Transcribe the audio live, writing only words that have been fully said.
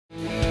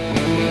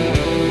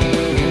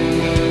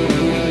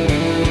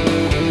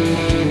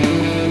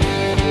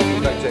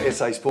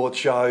SA Sports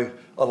Show.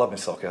 I love my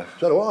soccer.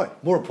 So do I.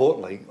 More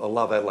importantly, I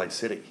love Adelaide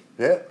City.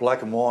 Yeah.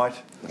 Black and white.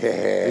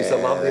 Yeah. Used to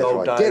love the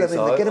old days.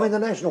 Get them in the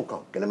national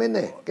comp. Get them in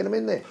there. Get them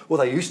in there. Well,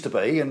 they used to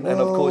be, and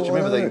of course, you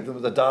remember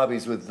the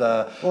derbies with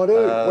West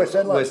Adelaide.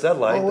 West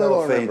Adelaide. Oh, they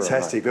well, were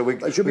fantastic. But we've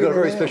got a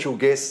very now. special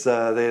guest,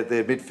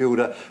 their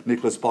midfielder,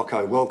 Nicholas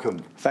Bucco. Welcome.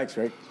 Thanks,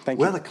 Greg. Thank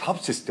you. Well, the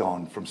club's just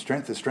gone from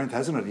strength to strength,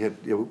 hasn't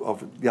it?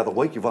 The other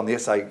week, you've won the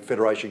SA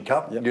Federation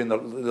Cup. Yep. You're in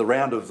the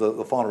round of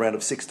the final round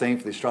of 16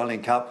 for the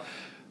Australian Cup.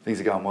 Things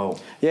are going well.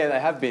 Yeah, they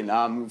have been.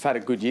 We've had a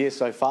good year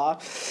so far,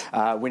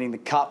 winning the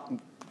cup.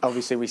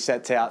 Obviously, we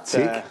set out...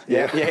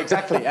 yeah,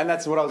 exactly. And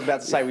that's what I was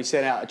about to say. We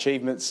set out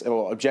achievements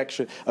or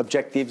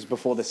objectives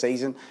before the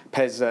season.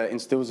 Pez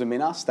instills them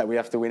in us that we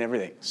have to win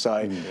everything.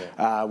 So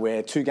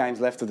we're 2 games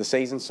left of the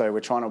season, so we're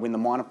trying to win the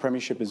minor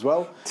premiership as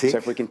well. Tick. So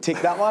if we can tick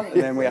that one,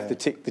 then we have to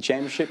tick the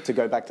championship to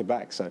go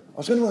back-to-back. So I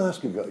was going to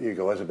ask you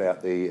guys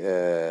about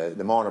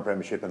the minor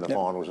premiership and the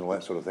finals and all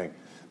that sort of thing.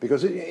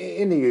 Because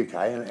in the UK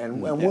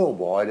and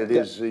worldwide, it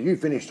is you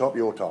finish top,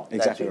 you're top.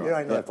 Exactly. That's it. There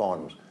ain't no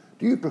finals.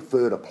 Do you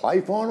prefer to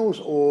play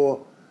finals,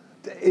 or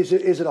is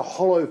it a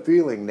hollow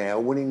feeling now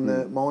winning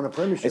the minor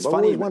premiership? It's I've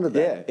funny, always wondered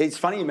that. Yeah, it's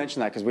funny you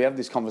mention that because we have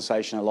this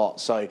conversation a lot.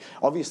 So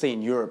obviously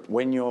in Europe,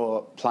 when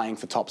you're playing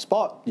for top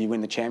spot, you win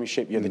the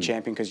championship, you're the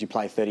champion because you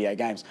play 38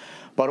 games.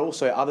 But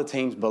also other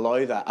teams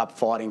below that are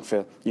fighting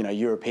for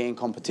European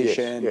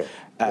competition.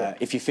 Yes,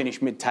 If you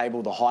finish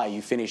mid-table, the higher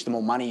you finish, the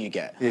more money you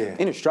get. Yeah.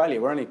 In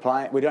Australia, we're only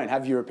playing. We don't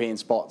have European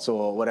spots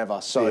or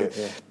whatever. So.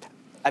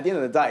 At the end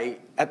of the day,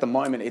 at the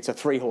moment, it's a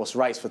 3-horse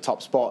race for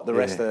top spot. The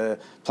rest are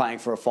playing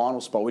for a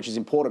final spot, which is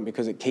important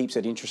because it keeps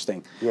it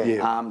interesting.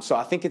 So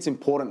I think it's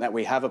important that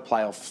we have a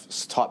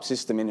playoff type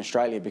system in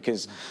Australia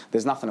because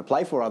there's nothing to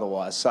play for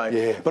otherwise. So,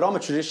 but I'm a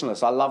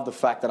traditionalist. I love the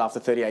fact that after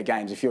 38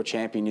 games, if you're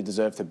champion, you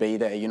deserve to be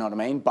there. You know what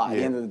I mean? But at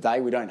the end of the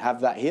day, we don't have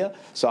that here.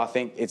 So I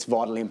think it's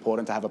vitally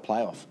important to have a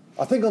playoff.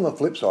 I think on the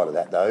flip side of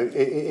that, though,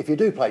 if you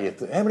do play,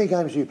 how many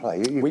games do you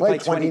play? You We play play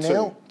 22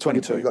 now?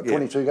 22. You've got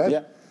 22 games?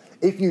 Yeah.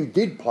 If you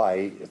did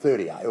play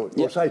 38,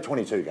 or say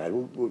 22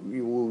 games,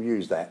 we'll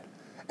use that,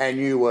 and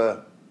you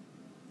were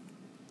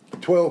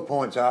 12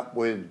 points up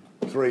with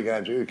 3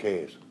 games, who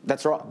cares?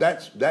 That's right.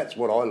 That's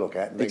what I look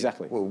at. And think,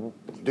 exactly. Well,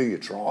 do you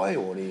try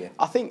or do you?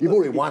 I think you've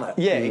already won it.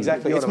 Yeah,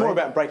 exactly. You know it's more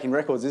about breaking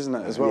records, isn't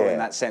it? As well, in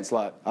that sense.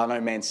 Like I know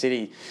Man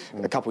City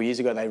a couple of years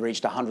ago, they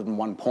reached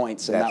 101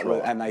 points, and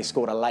and they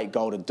scored a late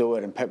goal to do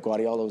it, and Pep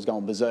Guardiola was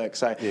going berserk.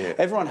 So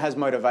everyone has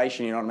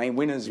motivation. You know what I mean?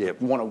 Winners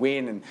want to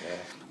win, and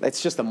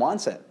it's just a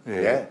mindset.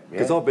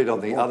 Because I've been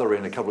on the other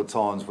end a couple of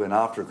times when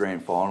after a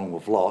grand final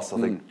we've lost. I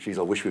think, geez,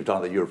 I wish we've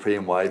done it the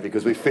European way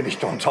because we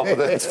finished on top of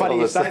it. It's funny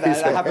you say that.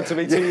 That happened to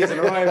me 2 years in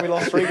a row, and we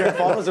lost 3 grand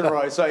finals in a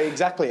row. So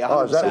exactly, 100%.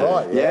 Oh, is that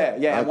right?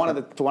 Yeah. And one of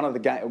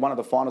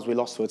the finals we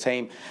lost to a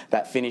team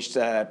that finished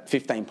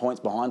 15 points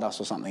behind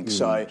us or something.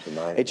 So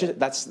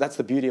that's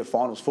the beauty of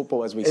finals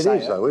football, as we say.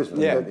 It is, though,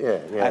 isn't it?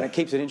 Yeah. And it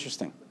keeps it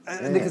interesting.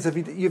 Nicholas,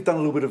 you've done a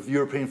little bit of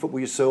European football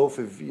yourself.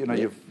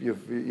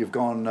 You've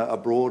gone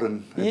abroad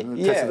and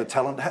tested the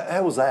talent.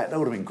 How was that? That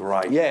would have been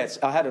great. Yes,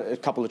 I had a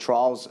couple of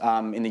trials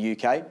in the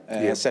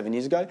UK 7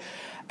 years ago,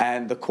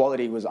 and the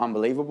quality was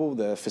unbelievable.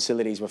 The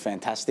facilities were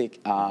fantastic.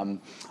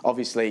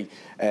 Obviously,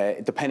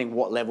 depending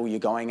what level you're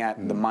going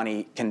at, the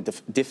money can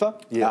differ.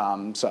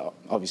 So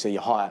obviously,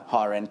 your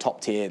higher end,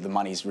 top tier, the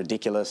money's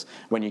ridiculous.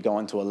 When you go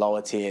into a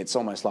lower tier, it's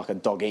almost like a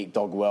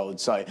dog-eat-dog world.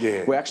 So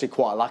we're actually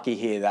quite lucky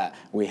here that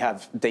we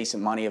have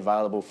decent money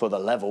available for the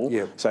level.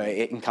 So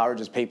it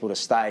encourages people to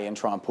stay and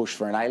try and push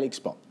for an A-League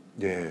spot.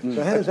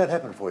 So how does that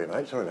happen for you,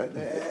 mate? Sorry, mate.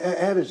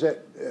 How does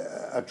that,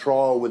 a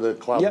trial with a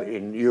club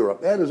in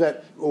Europe, how does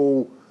that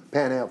all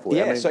pan out for you?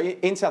 Yeah, so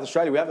in South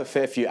Australia, we have a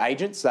fair few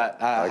agents that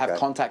have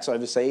contacts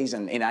overseas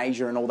and in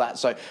Asia and all that.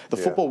 So the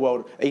football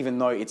world, even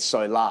though it's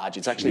so large,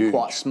 it's actually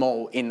quite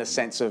small in the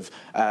sense of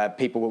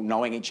people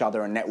knowing each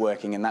other and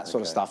networking and that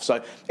sort of stuff.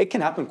 So it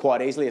can happen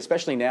quite easily,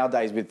 especially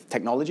nowadays with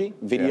technology,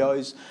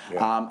 videos,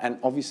 and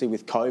obviously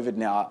with COVID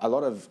now, a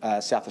lot of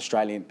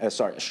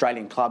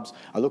Australian clubs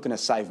are looking to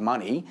save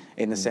money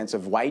in the sense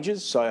of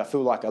wages. So I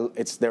feel like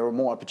there are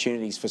more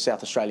opportunities for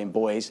South Australian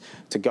boys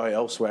to go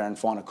elsewhere and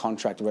find a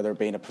contract, whether it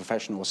be in a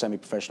professional or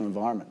semi-professional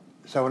environment.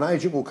 So an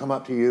agent will come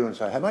up to you and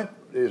say, hey mate,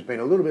 there's been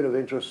a little bit of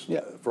interest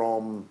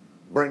from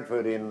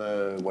Brentford in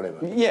whatever.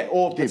 Yeah,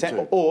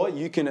 or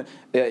you can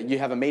you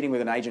have a meeting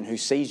with an agent who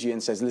sees you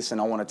and says, listen,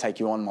 I want to take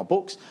you on my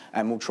books,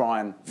 and we'll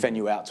try and fan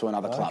you out to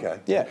another club.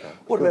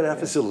 What about our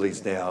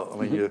facilities now? I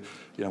mean,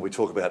 we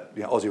talk about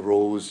Aussie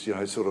rules,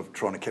 sort of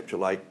trying to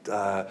capitulate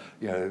the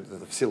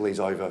facilities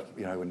over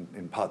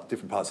in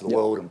different parts of the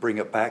world and bring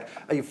it back.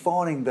 Are you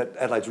finding that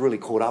Adelaide's really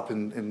caught up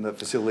in the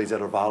facilities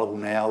that are available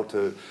now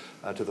to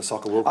the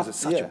soccer world, because it's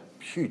such a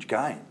huge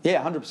game?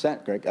 Yeah,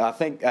 100%, Greg. I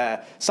think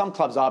some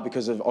clubs are,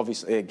 because of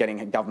obviously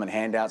getting government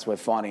handouts. We're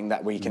finding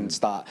that we can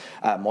start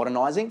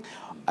modernising.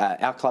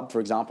 Our club, for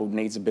example,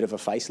 needs a bit of a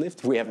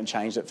facelift. We haven't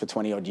changed it for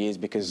 20 odd years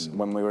because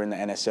when we were in the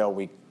NSL,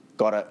 we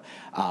got it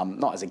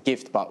not as a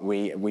gift, but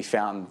we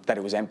found that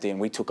it was empty and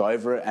we took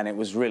over it, and it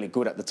was really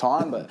good at the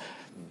time, but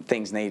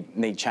things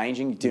need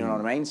changing. Do you know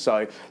what I mean?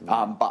 So,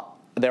 but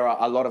there are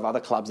a lot of other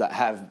clubs that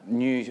have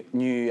new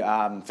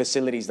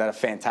facilities that are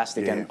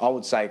fantastic, and I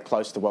would say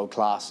close to world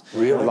class.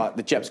 Really? Like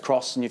the Jeps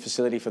Cross new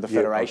facility for the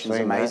Federation is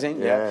amazing.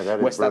 That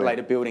is West brilliant.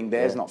 Adelaide building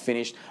there's not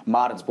finished.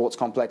 Martin Sports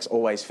Complex,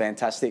 always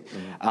fantastic.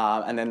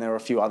 And then there are a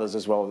few others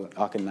as well that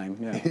I can name.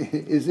 Yeah.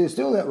 Is there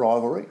still that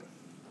rivalry?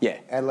 Yeah.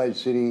 Adelaide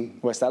City,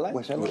 West Adelaide?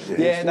 West Adelaide?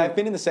 Yeah, they've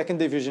been in the second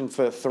division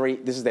for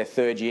this is their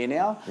third year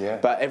now. Yeah.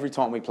 But every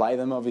time we play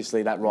them,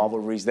 obviously that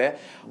rivalry's there.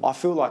 I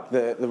feel like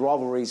the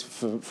rivalries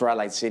for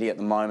Adelaide City at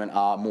the moment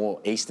are more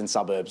eastern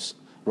suburbs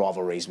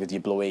rivalries with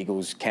your Blue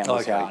Eagles,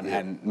 Campbelltown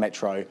and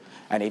Metro,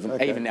 and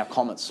even now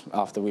Comets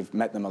after we've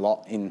met them a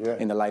lot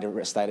in the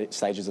later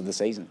stages of the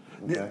season.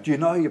 Okay. Do you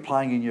know you're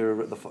playing in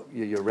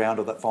your round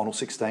of that final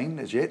 16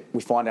 as yet?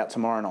 We find out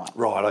tomorrow night.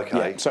 Right,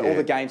 okay. Yeah. So all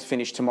the games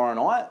finish tomorrow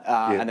night,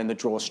 and then the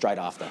draw straight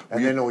after.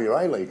 And then all your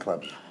A-League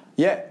clubs.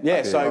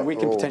 Yeah. So we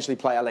can potentially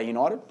play LA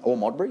United or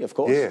Modbury, of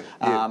course.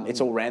 Yeah.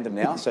 It's all random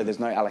now, so there's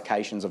no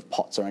allocations of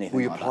pots or anything.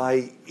 Will you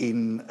play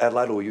in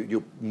Adelaide, or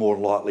you'll more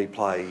likely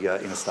play in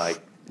a state?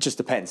 It just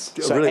depends.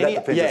 So really,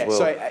 that depends as well.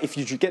 So if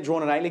you get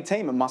drawn an A-League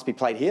team, it must be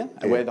played here.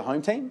 We're the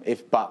home team.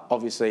 But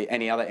obviously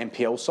any other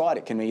NPL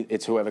side,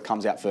 it's whoever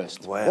comes out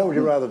first. Wow. What would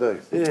you rather do?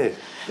 Yeah.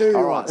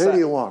 Who do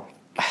you want?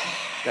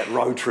 That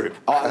road trip.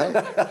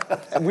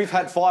 We've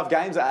had 5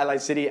 games at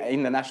Adelaide City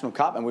in the National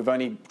Cup, and we've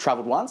only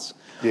travelled once.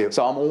 Yeah.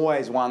 So I'm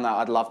always one that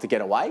I'd love to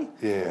get away.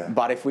 Yeah.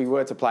 But if we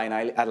were to play in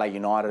Adelaide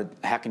United,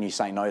 how can you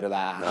say no to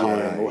that?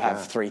 We'll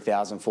have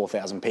 3,000,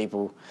 4,000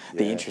 people.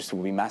 The interest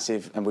will be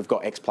massive, and we've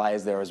got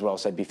ex-players there as well,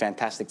 so it'd be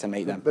fantastic to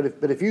meet them.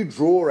 But if you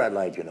draw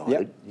Adelaide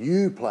United,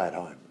 you play at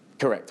home.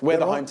 Correct. We're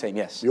the home team,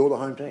 yes. You're the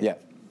home team? Yeah.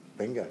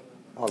 Bingo.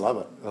 I love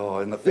it. Oh,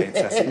 isn't that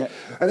fantastic?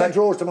 And that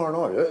draws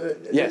tomorrow night.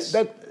 Yes.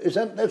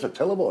 That's a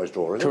televised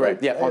draw, isn't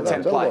Correct. it? Yeah, on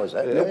 10 play.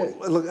 Well,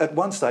 look, at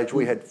one stage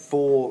we had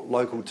 4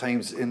 local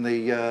teams in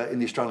the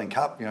Australian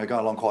Cup, going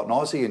along quite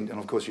nicely, and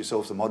of course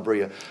yourselves, the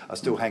Modbury, are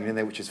still hanging in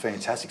there, which is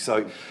fantastic.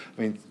 So,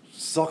 I mean,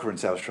 soccer in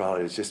South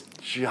Australia is just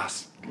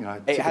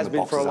it has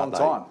been for a long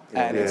time,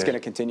 and it's going to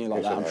continue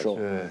like that, I'm sure.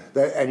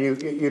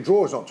 And your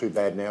draw's not too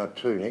bad now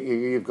too, Nick.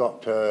 You've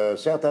got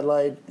South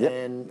Adelaide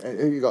and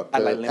who you got?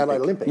 Adelaide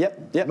Olympic.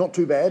 Yep. Not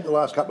too bad the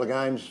last couple of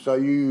games. So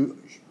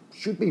you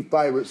should be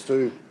favourites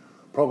to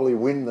probably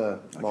win the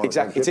Minor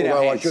Exactly, it's Premiership, in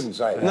our hands. I shouldn't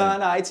say that.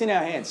 No, it's in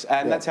our hands,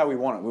 and that's how we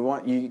want it. We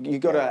want you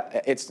got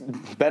to. It's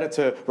better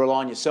to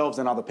rely on yourselves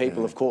than other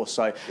people, of course.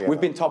 So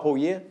we've been top all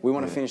year. We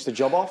want to finish the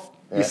job off.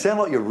 You sound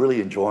like you're really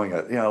enjoying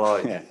it.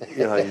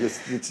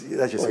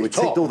 That's just we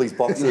ticked all these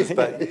boxes.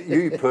 But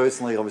you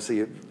personally,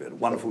 obviously, a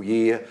wonderful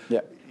year.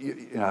 Yeah.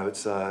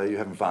 It's you're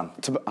having fun.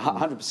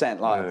 100%.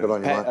 Like Good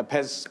on you, mate.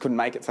 Pez couldn't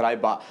make it today,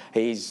 but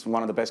he's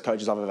one of the best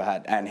coaches I've ever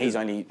had, and he's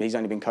only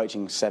been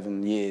coaching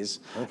 7 years,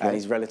 and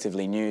he's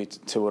relatively new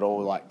to it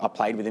all. Like I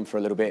played with him for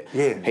a little bit.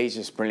 Yeah. He's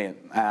just brilliant.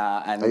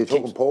 And Are you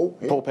talking Paul?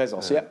 Paul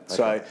Pezos, yeah.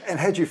 So. And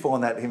how do you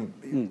find that him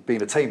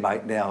being a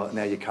teammate now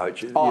your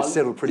coach? You're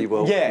settled pretty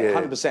well. Yeah,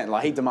 100%.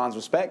 Like he demands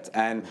respect,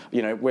 and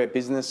we're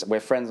business, we're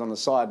friends on the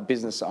side,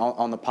 business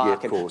on the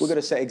park, and we've got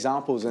to set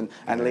examples and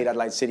lead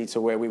Adelaide City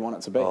to where we want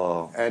it to be.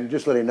 Oh. And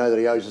just let him know that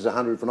he owes us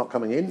 100 for not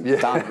coming in. Yeah.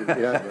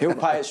 Done. He'll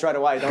pay it straight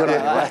away. Don't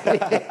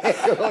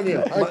Good on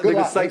you.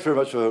 Lucas, thanks very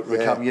much for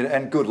coming in,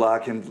 and good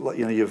luck. And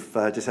you've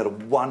just had a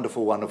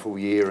wonderful, wonderful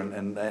year,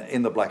 and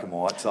in the black and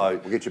white. So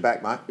we'll get you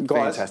back, mate.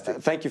 Guys,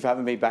 fantastic. Thank you for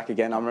having me back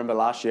again. I remember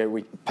last year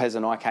Pez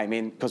and I came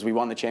in because we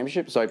won the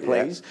championship. So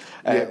please,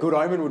 good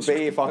omen would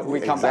be if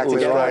we come back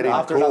together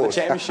after another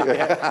championship.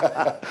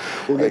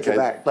 We'll get you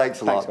back.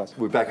 Thanks a lot. Thanks, guys.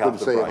 We're back Good after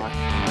to the see you, break.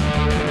 mate.